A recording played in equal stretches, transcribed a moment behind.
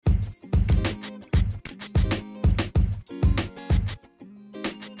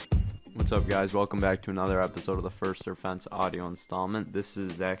What's up, guys? Welcome back to another episode of the First Defense audio installment. This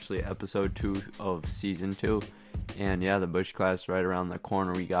is actually episode 2 of season 2, and yeah, the Busch class right around the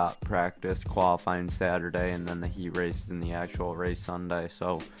corner. We got practice, qualifying Saturday, and then the heat races and the actual race Sunday.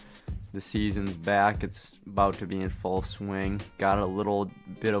 So the season's back. It's about to be in full swing. Got a little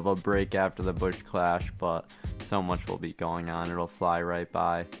bit of a break after the Busch clash, but so much will be going on. It'll fly right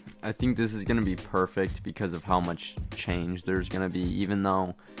by. I think this is going to be perfect because of how much change there's going to be. Even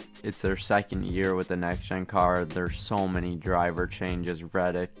though it's their second year with the next-gen car, there's so many driver changes.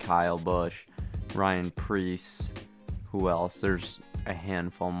 Reddick, Kyle Busch, Ryan Preece, who else? There's a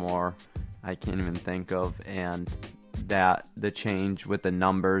handful more I can't even think of. And that the change with the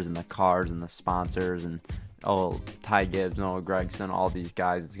numbers and the cars and the sponsors and Ty Gibbs, Noah Gragson, all these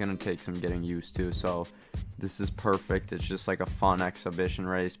guys, it's going to take some getting used to. So this is perfect. It's just like a fun exhibition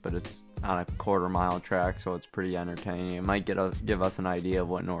race, but it's on a quarter-mile track, so it's pretty entertaining. It might give us an idea of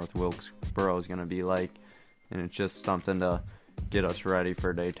what North Wilkesboro is going to be like, and it's just something to get us ready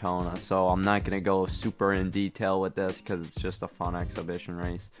for Daytona. So I'm not going to go super in detail with this because it's just a fun exhibition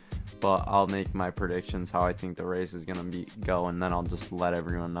race, but I'll make my predictions how I think the race is going to go, and then I'll just let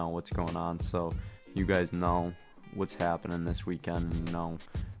everyone know what's going on so you guys know what's happening this weekend and know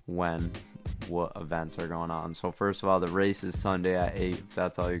what events are going on. So first of all, the race is Sunday at 8. If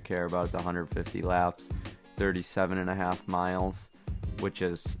that's all you care about. It's 150 laps, 37.5 miles, which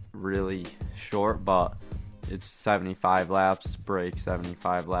is really short, but it's 75 laps, break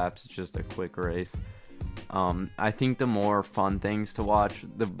 75 laps. It's just a quick race. I think the more fun things to watch,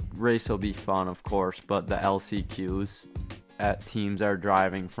 the race will be fun, of course, but the LCQs at teams are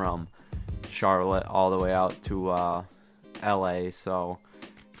driving from Charlotte all the way out to LA, so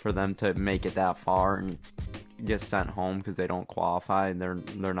for them to make it that far and get sent home because they don't qualify, they're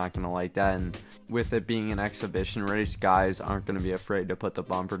not going to like that. And with it being an exhibition race, guys aren't going to be afraid to put the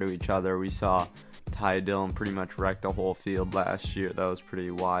bumper to each other. We saw Ty Dillon pretty much wreck the whole field last year. That was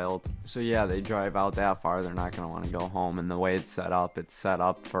pretty wild. So yeah, they drive out that far, they're not going to want to go home. And the way it's set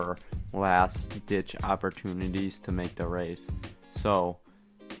up for last ditch opportunities to make the race. So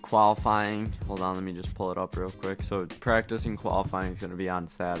qualifying, hold on, let me just pull it up real quick. So practice and qualifying is going to be on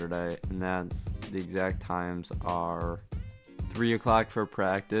Saturday, and that's the exact times are 3 o'clock for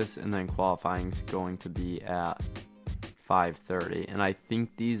practice, and then qualifying is going to be at 5:30. And I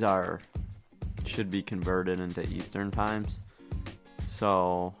think these should be converted into Eastern times,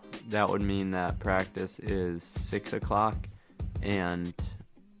 so that would mean that practice is 6 o'clock and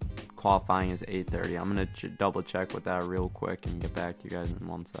qualifying is 8:30. I'm going to double check with that real quick and get back to you guys in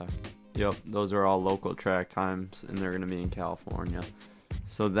 1 sec. Yep, those are all local track times, and they're going to be in California.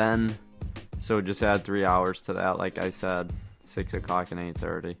 So just add 3 hours to that, like I said, 6 o'clock and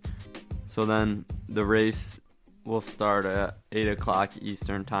 8:30. So then the race will start at 8 o'clock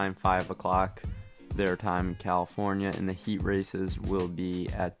Eastern time, 5 o'clock their time in California, and the heat races will be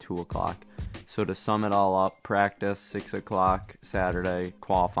at 2 o'clock. So to sum it all up, practice 6 o'clock Saturday,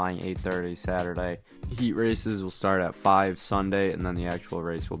 qualifying 8:30 Saturday. Heat races will start at 5 Sunday, and then the actual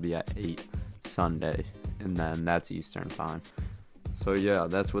race will be at 8 Sunday, and then that's Eastern time. So yeah,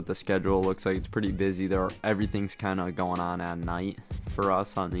 that's what the schedule looks like. It's pretty busy. Everything's kind of going on at night for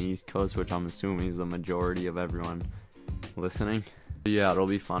us on the East Coast, which I'm assuming is the majority of everyone listening. But yeah, it'll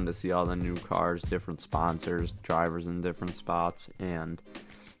be fun to see all the new cars, different sponsors, drivers in different spots, and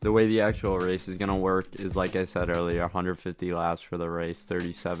the way the actual race is going to work is, like I said earlier, 150 laps for the race,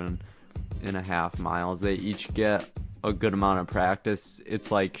 37.5 miles. They each get a good amount of practice.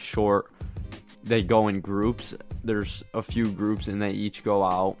 It's like short. They go in groups. There's a few groups, and they each go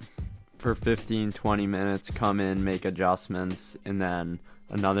out for 15-20 minutes, come in, make adjustments, and then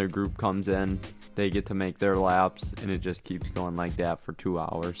another group comes in. They get to make their laps, and it just keeps going like that for 2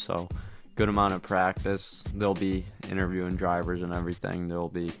 hours. So good amount of practice. They'll be interviewing drivers and everything. There'll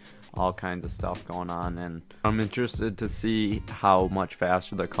be all kinds of stuff going on, and I'm interested to see how much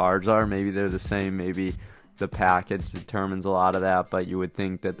faster the cars are. Maybe they're the same, maybe the package determines a lot of that, but you would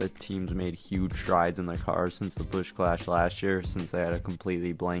think that the teams made huge strides in the cars since the Busch clash last year, since they had a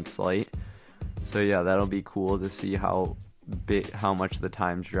completely blank slate. So yeah, that'll be cool to see how much the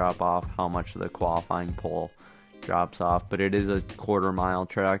times drop off, how much the qualifying pole drops off. But it is a quarter-mile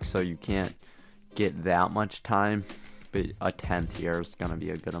track, so you can't get that much time, but a tenth here is going to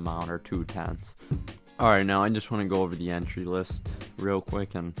be a good amount, or 2/10. Alright, now I just want to go over the entry list real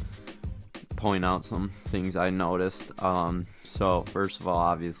quick and point out some things I noticed. So first of all,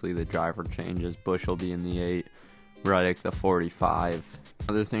 obviously the driver changes. Busch will be in the 8, Reddick the 45.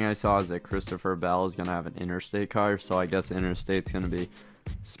 Another thing I saw is that Christopher Bell is going to have an interstate car, so I guess interstate's going to be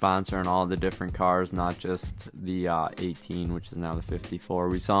sponsoring all the different cars, not just the 18, which is now the 54.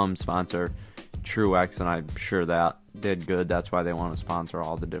 We saw him sponsor Truex, and I'm sure that did good. That's why they want to sponsor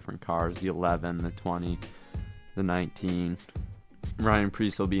all the different cars, the 11, the 20, the 19. Ryan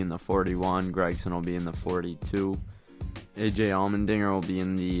Preece will be in the 41. Gregson will be in the 42. AJ Allmendinger will be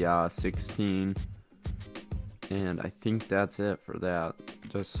in the 16. And I think that's it for that,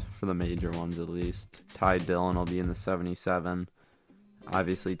 just for the major ones at least. Ty Dillon will be in the 77.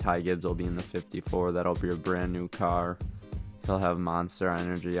 Obviously, Ty Gibbs will be in the 54. That'll be a brand new car. He'll have Monster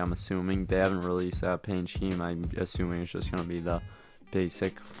Energy, I'm assuming. They haven't released that paint scheme. I'm assuming it's just going to be the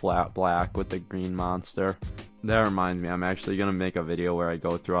basic flat black with the green Monster. That reminds me, I'm actually going to make a video where I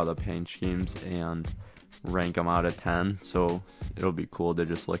go through all the paint schemes and rank them out of 10. So it'll be cool to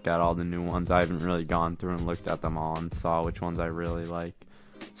just look at all the new ones. I haven't really gone through and looked at them all and saw which ones I really like.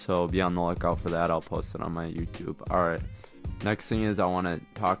 So be on the lookout for that. I'll post it on my YouTube. Alright, next thing is I want to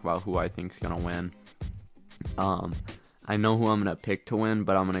talk about who I think is going to win. I know who I'm going to pick to win,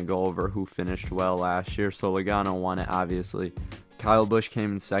 but I'm going to go over who finished well last year. So Logano won it, obviously. Kyle Busch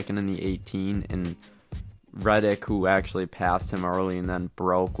came in second in the 18, and Reddick, who actually passed him early and then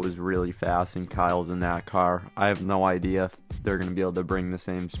broke, was really fast, and Kyle's in that car. I have no idea if they're going to be able to bring the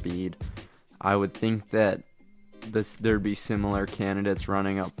same speed. I would think that there'd be similar candidates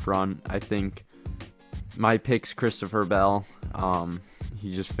running up front. I think my pick's Christopher Bell.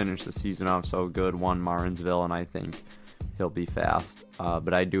 He just finished the season off so good, won Martinsville, and I think he'll be fast.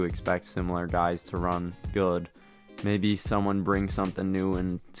 But I do expect similar guys to run good. Maybe someone brings something new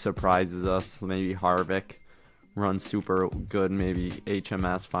and surprises us. Maybe Harvick runs super good. Maybe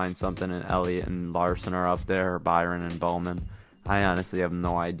HMS finds something, and Elliott and Larson are up there, or Byron and Bowman. I honestly have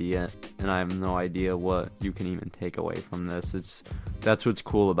no idea, and I have no idea what you can even take away from this. That's what's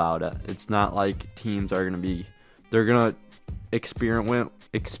cool about it. It's not like teams are they're gonna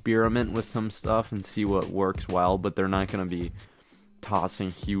experiment with some stuff and see what works well, but they're not gonna be tossing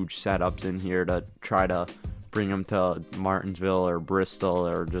huge setups in here to try to bring them to Martinsville or Bristol,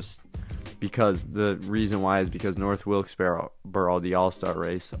 or just because the reason why is because North Wilkesboro, the All-Star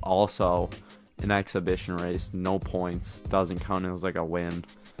race, also an exhibition race, no points, doesn't count as like a win,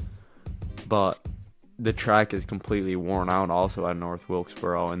 but the track is completely worn out also at North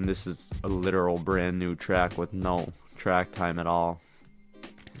Wilkesboro, and this is a literal brand new track with no track time at all.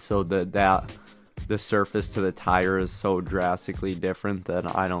 So the surface to the tire is so drastically different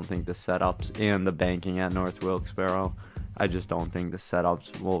that I don't think the setups and the banking at North Wilkesboro, I just don't think the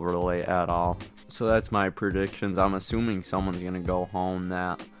setups will relate at all. So that's my predictions. I'm assuming someone's going to go home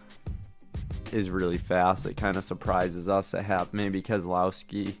that is really fast. It kind of surprises us that maybe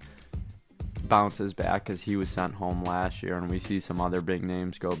Keselowski bounces back because he was sent home last year, and we see some other big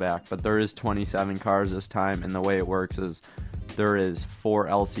names go back. But there is 27 cars this time, and the way it works is there is 4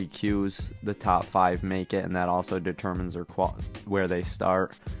 LCQs. The top 5 make it, and that also determines where they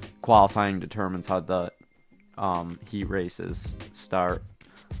start. Qualifying determines how the heat races start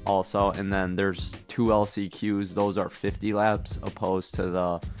also. And then there's 2 LCQs. Those are 50 laps opposed to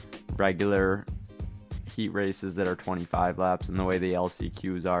the regular heat races that are 25 laps. And the way the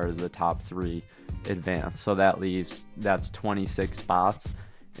LCQs are is the top 3 advance. So that's 26 spots.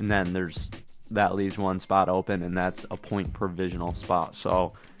 And then that leaves 1 spot open, and that's a point provisional spot.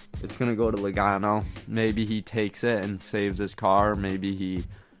 So it's going to go to Logano. Maybe he takes it and saves his car. Maybe he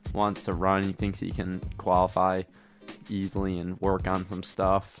wants to run. He thinks he can qualify easily and work on some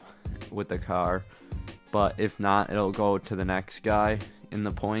stuff with the car. But if not, it'll go to the next guy in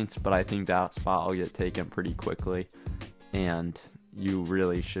the points. But I think that spot will get taken pretty quickly, and you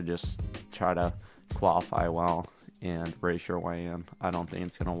really should just try to qualify well and race your way in. I don't think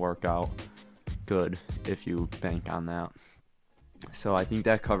it's going to work out good if you bank on that. So I think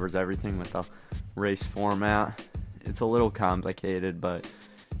that covers everything with the race format. It's a little complicated, but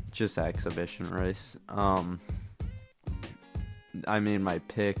just exhibition race. I made my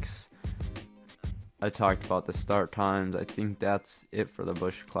picks. I talked about the start times. I think that's it for the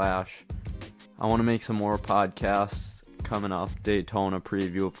Busch Clash. I want to make some more podcasts coming up. Daytona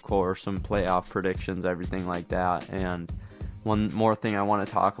preview, of course, some playoff predictions, everything like that. And one more thing I want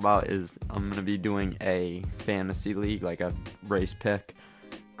to talk about is I'm going to be doing a fantasy league, like a race pick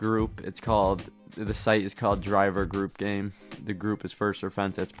group. The site is called Driver Group Game. The group is First or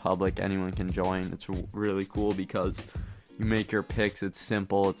Fence. It's public. Anyone can join. It's really cool because you make your picks. It's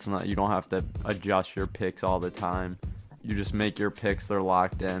simple. You don't have to adjust your picks all the time. You just make your picks. They're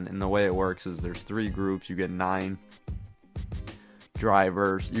locked in. And the way it works is there's 3 groups. You get 9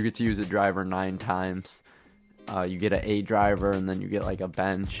 drivers. You get to use a driver 9 times. You get an A driver, and then you get like a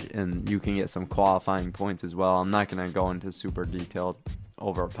bench, and you can get some qualifying points as well. I'm not going to go into super detailed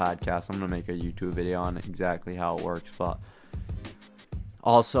over a podcast. I'm going to make a YouTube video on exactly how it works. But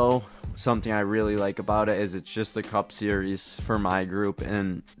also, something I really like about it is it's just a cup series for my group,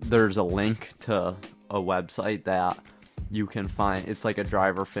 and there's a link to a website that you can find. It's like a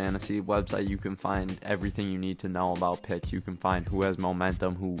driver fantasy website. You can find everything you need to know about picks. You can find who has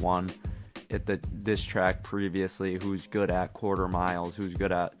momentum, who won at this track previously, who's good at quarter miles, who's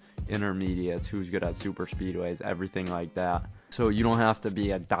good at intermediates, who's good at super speedways, everything like that. So you don't have to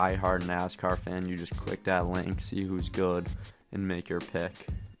be a diehard NASCAR fan. You just click that link, see who's good, and make your pick.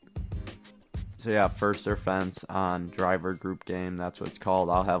 So yeah, First or Fence on Driver Group Game, that's what it's called.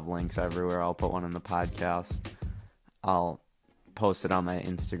 I'll have links everywhere. I'll put one in the podcast. I'll post it on my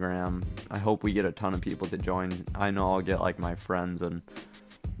Instagram. I hope we get a ton of people to join. I know I'll get like my friends and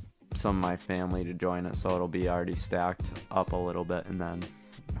some of my family to join it, so it'll be already stacked up a little bit, and then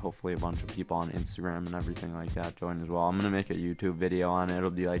hopefully a bunch of people on Instagram and everything like that join as well. I'm gonna make a YouTube video on it. It'll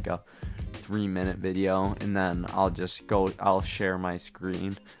be like a 3-minute video, and then I'll share my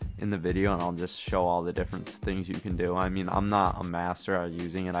screen in the video, and I'll just show all the different things you can do. I mean, I'm not a master at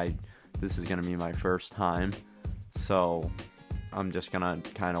using it. This is gonna be my first time, so I'm just gonna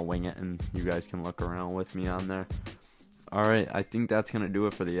kind of wing it, and you guys can look around with me on there. Alright, I think that's going to do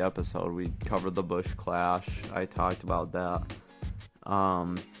it for the episode. We covered the Busch Clash. I talked about that.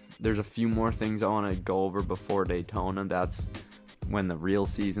 There's a few more things I want to go over before Daytona. That's when the real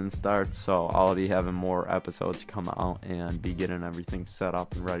season starts. So I'll be having more episodes come out and be getting everything set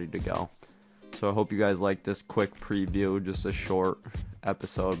up and ready to go. So I hope you guys like this quick preview. Just a short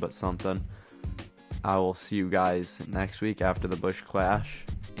episode, but something. I will see you guys next week after the Busch Clash.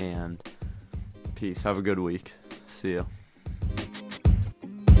 And peace. Have a good week. See ya.